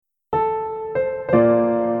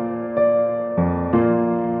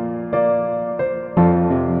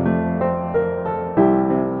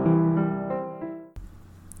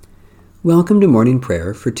Welcome to morning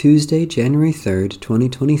prayer for Tuesday, January 3rd,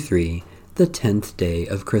 2023, the 10th day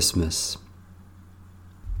of Christmas.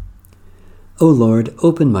 O Lord,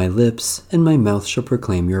 open my lips, and my mouth shall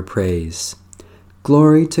proclaim your praise.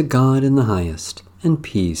 Glory to God in the highest, and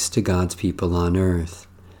peace to God's people on earth.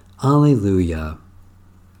 Alleluia.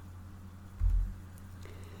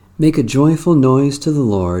 Make a joyful noise to the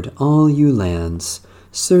Lord, all you lands.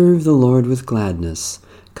 Serve the Lord with gladness.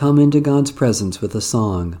 Come into God's presence with a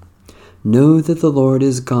song. Know that the Lord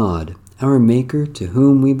is God, our Maker, to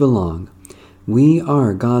whom we belong. We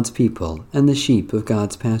are God's people and the sheep of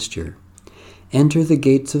God's pasture. Enter the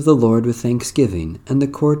gates of the Lord with thanksgiving, and the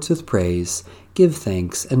courts with praise. Give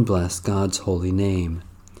thanks and bless God's holy name.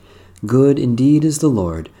 Good indeed is the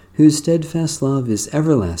Lord, whose steadfast love is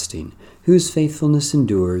everlasting, whose faithfulness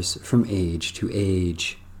endures from age to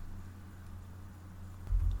age.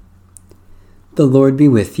 The Lord be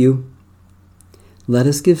with you. Let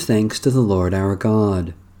us give thanks to the Lord our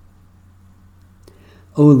God.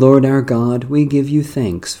 O Lord our God, we give you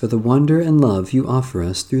thanks for the wonder and love you offer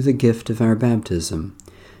us through the gift of our baptism.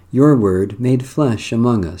 Your word made flesh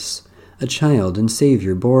among us, a child and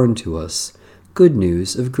Savior born to us, good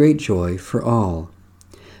news of great joy for all.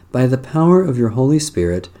 By the power of your Holy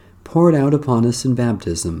Spirit, poured out upon us in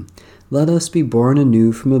baptism, let us be born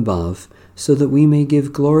anew from above, so that we may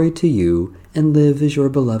give glory to you and live as your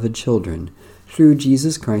beloved children, through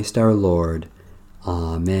Jesus Christ our Lord.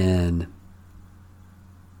 Amen.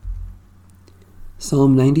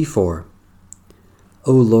 Psalm 94.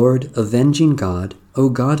 O Lord, avenging God, O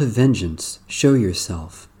God of vengeance, show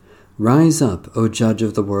yourself. Rise up, O Judge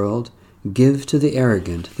of the world, give to the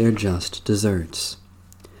arrogant their just deserts.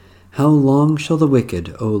 How long shall the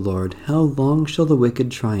wicked, O Lord, how long shall the wicked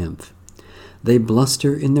triumph? They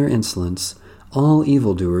bluster in their insolence, all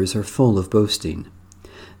evildoers are full of boasting.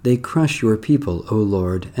 They crush your people, O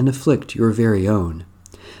Lord, and afflict your very own.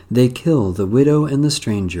 They kill the widow and the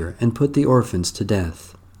stranger, and put the orphans to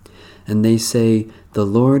death. And they say, the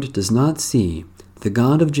Lord does not see, the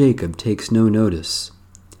God of Jacob takes no notice.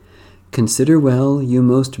 Consider well, you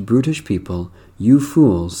most brutish people, you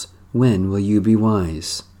fools, when will you be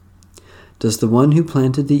wise? Does the one who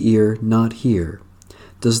planted the ear not hear?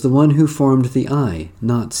 Does the one who formed the eye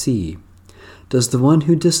not see? Does the one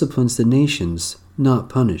who disciplines the nations not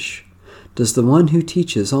punish? Does the one who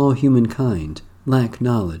teaches all humankind lack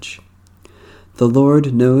knowledge? The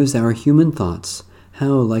Lord knows our human thoughts,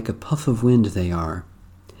 how like a puff of wind they are.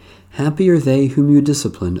 Happy are they whom you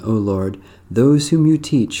discipline, O Lord, those whom you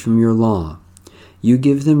teach from your law. You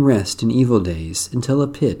give them rest in evil days, until a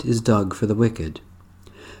pit is dug for the wicked.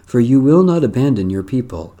 For you will not abandon your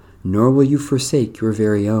people, nor will you forsake your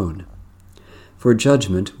very own. For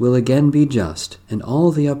judgment will again be just, and all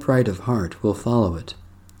the upright of heart will follow it.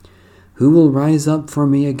 Who will rise up for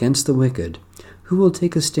me against the wicked? Who will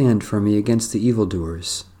take a stand for me against the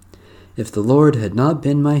evildoers? If the Lord had not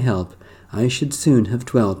been my help, I should soon have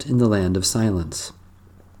dwelt in the land of silence.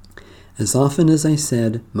 As often as I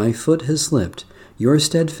said, my foot has slipped, your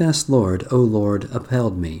steadfast Lord, O Lord,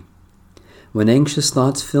 upheld me. When anxious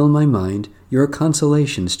thoughts fill my mind, your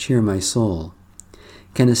consolations cheer my soul.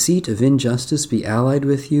 Can a seat of injustice be allied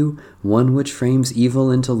with you, one which frames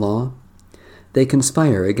evil into law? They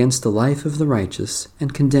conspire against the life of the righteous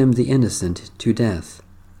and condemn the innocent to death.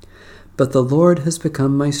 But the Lord has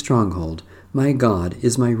become my stronghold, my God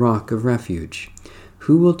is my rock of refuge.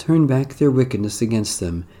 Who will turn back their wickedness against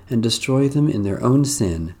them and destroy them in their own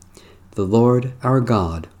sin? The Lord our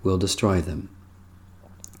God will destroy them.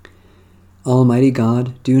 Almighty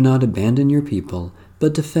God, do not abandon your people,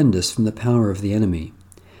 but defend us from the power of the enemy.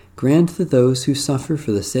 Grant that those who suffer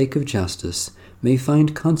for the sake of justice may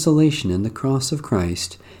find consolation in the cross of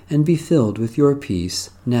Christ and be filled with your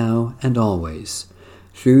peace now and always.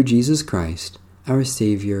 Through Jesus Christ, our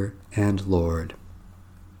Savior and Lord.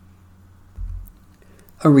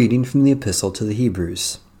 A reading from the Epistle to the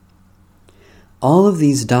Hebrews. All of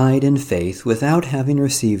these died in faith without having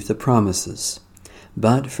received the promises,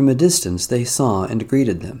 but from a distance they saw and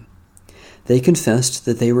greeted them. They confessed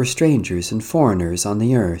that they were strangers and foreigners on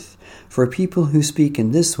the earth, for people who speak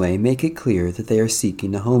in this way make it clear that they are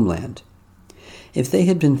seeking a homeland. If they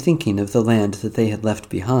had been thinking of the land that they had left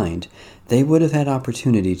behind, they would have had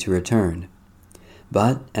opportunity to return.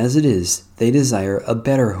 But, as it is, they desire a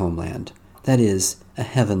better homeland, that is, a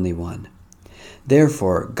heavenly one.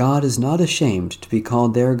 Therefore, God is not ashamed to be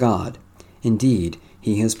called their God. Indeed,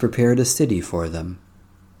 he has prepared a city for them.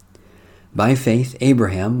 By faith,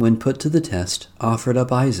 Abraham, when put to the test, offered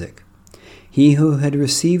up Isaac. He who had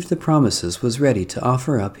received the promises was ready to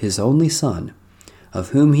offer up his only son,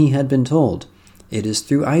 of whom he had been told, "It is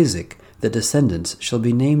through Isaac the descendants shall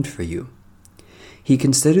be named for you. He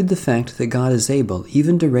considered the fact that God is able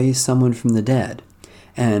even to raise someone from the dead,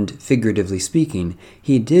 and, figuratively speaking,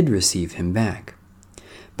 he did receive him back.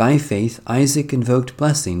 By faith, Isaac invoked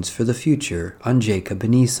blessings for the future on Jacob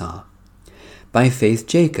and Esau. By faith,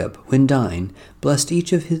 Jacob, when dying, blessed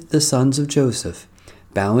each of the sons of Joseph,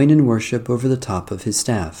 bowing in worship over the top of his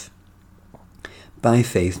staff. By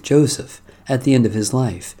faith, Joseph, at the end of his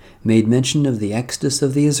life, made mention of the exodus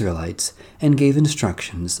of the Israelites and gave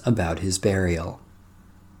instructions about his burial.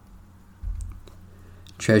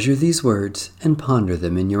 Treasure these words and ponder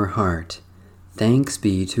them in your heart. Thanks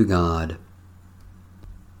be to God.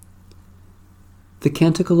 The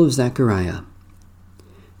Canticle of Zechariah.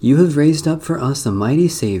 You have raised up for us a mighty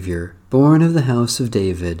Savior, born of the house of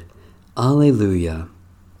David. Alleluia.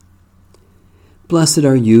 Blessed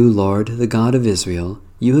are you, Lord, the God of Israel.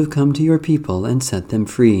 You have come to your people and set them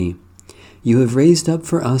free. You have raised up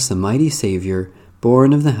for us a mighty Savior,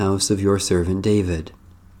 born of the house of your servant David.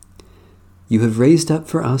 You have raised up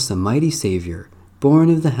for us a mighty Savior, born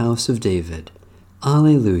of the house of David.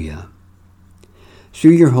 Alleluia.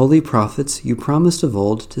 Through your holy prophets you promised of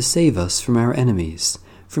old to save us from our enemies,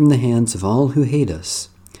 from the hands of all who hate us,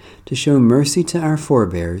 to show mercy to our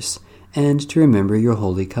forebears, and to remember your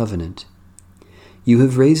holy covenant. You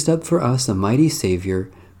have raised up for us a mighty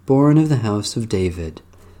Savior, born of the house of David.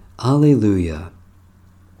 Alleluia.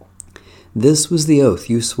 This was the oath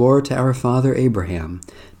you swore to our father Abraham,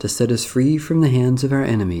 to set us free from the hands of our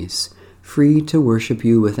enemies, free to worship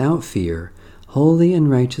you without fear, holy and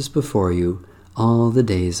righteous before you, all the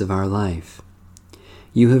days of our life.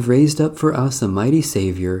 You have raised up for us a mighty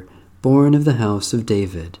Savior, born of the house of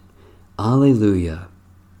David. Alleluia.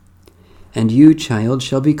 And you, child,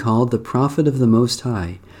 shall be called the prophet of the Most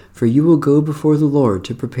High, for you will go before the Lord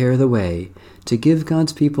to prepare the way, to give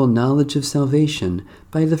God's people knowledge of salvation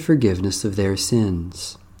by the forgiveness of their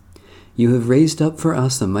sins. You have raised up for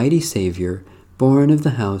us a mighty Savior, born of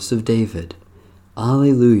the house of David.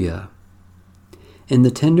 Alleluia. In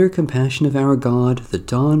the tender compassion of our God, the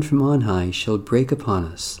dawn from on high shall break upon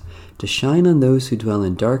us, to shine on those who dwell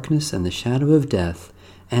in darkness and the shadow of death,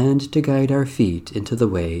 and to guide our feet into the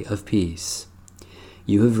way of peace.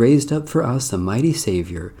 You have raised up for us a mighty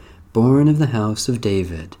Savior, born of the house of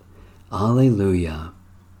David. Alleluia.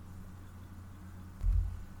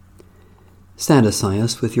 Satisfy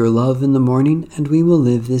us with your love in the morning, and we will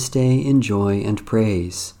live this day in joy and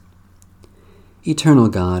praise. Eternal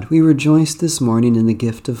God, we rejoice this morning in the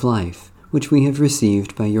gift of life, which we have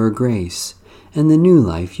received by your grace, and the new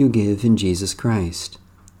life you give in Jesus Christ.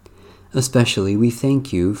 Especially we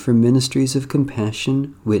thank you for ministries of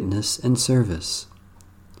compassion, witness, and service,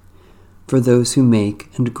 for those who make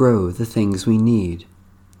and grow the things we need,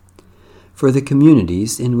 for the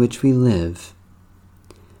communities in which we live,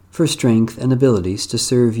 for strength and abilities to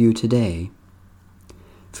serve you today,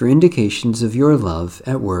 for indications of your love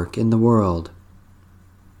at work in the world.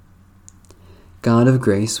 God of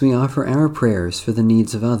grace, we offer our prayers for the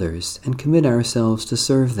needs of others and commit ourselves to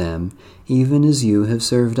serve them, even as you have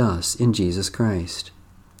served us in Jesus Christ.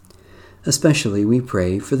 Especially we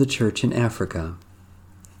pray for the Church in Africa,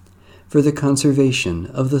 for the conservation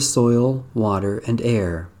of the soil, water, and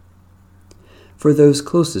air, for those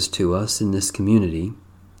closest to us in this community,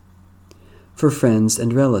 for friends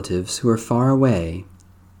and relatives who are far away,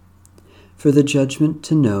 for the judgment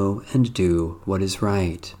to know and do what is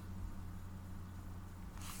right.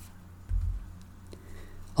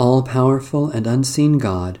 All-powerful and unseen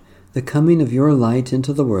God, the coming of your light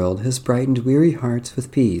into the world has brightened weary hearts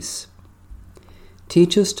with peace.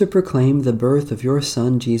 Teach us to proclaim the birth of your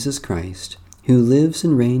Son, Jesus Christ, who lives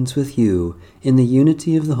and reigns with you in the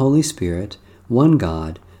unity of the Holy Spirit, one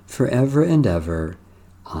God, forever and ever.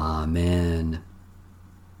 Amen.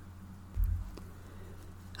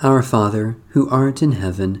 Our Father, who art in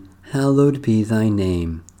heaven, hallowed be thy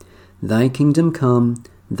name. Thy kingdom come,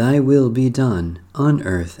 thy will be done, on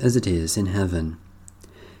earth as it is in heaven.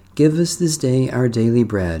 Give us this day our daily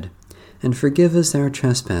bread, and forgive us our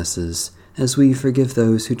trespasses, as we forgive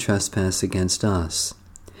those who trespass against us.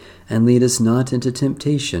 And lead us not into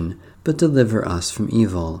temptation, but deliver us from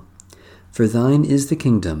evil. For thine is the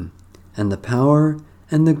kingdom, and the power,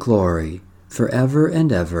 and the glory, forever and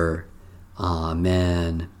ever.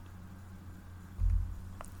 Amen.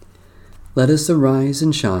 Let us arise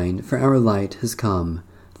and shine, for our light has come.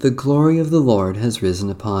 The glory of the Lord has risen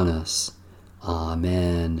upon us.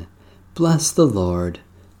 Amen. Bless the Lord.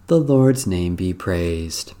 The Lord's name be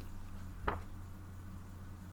praised.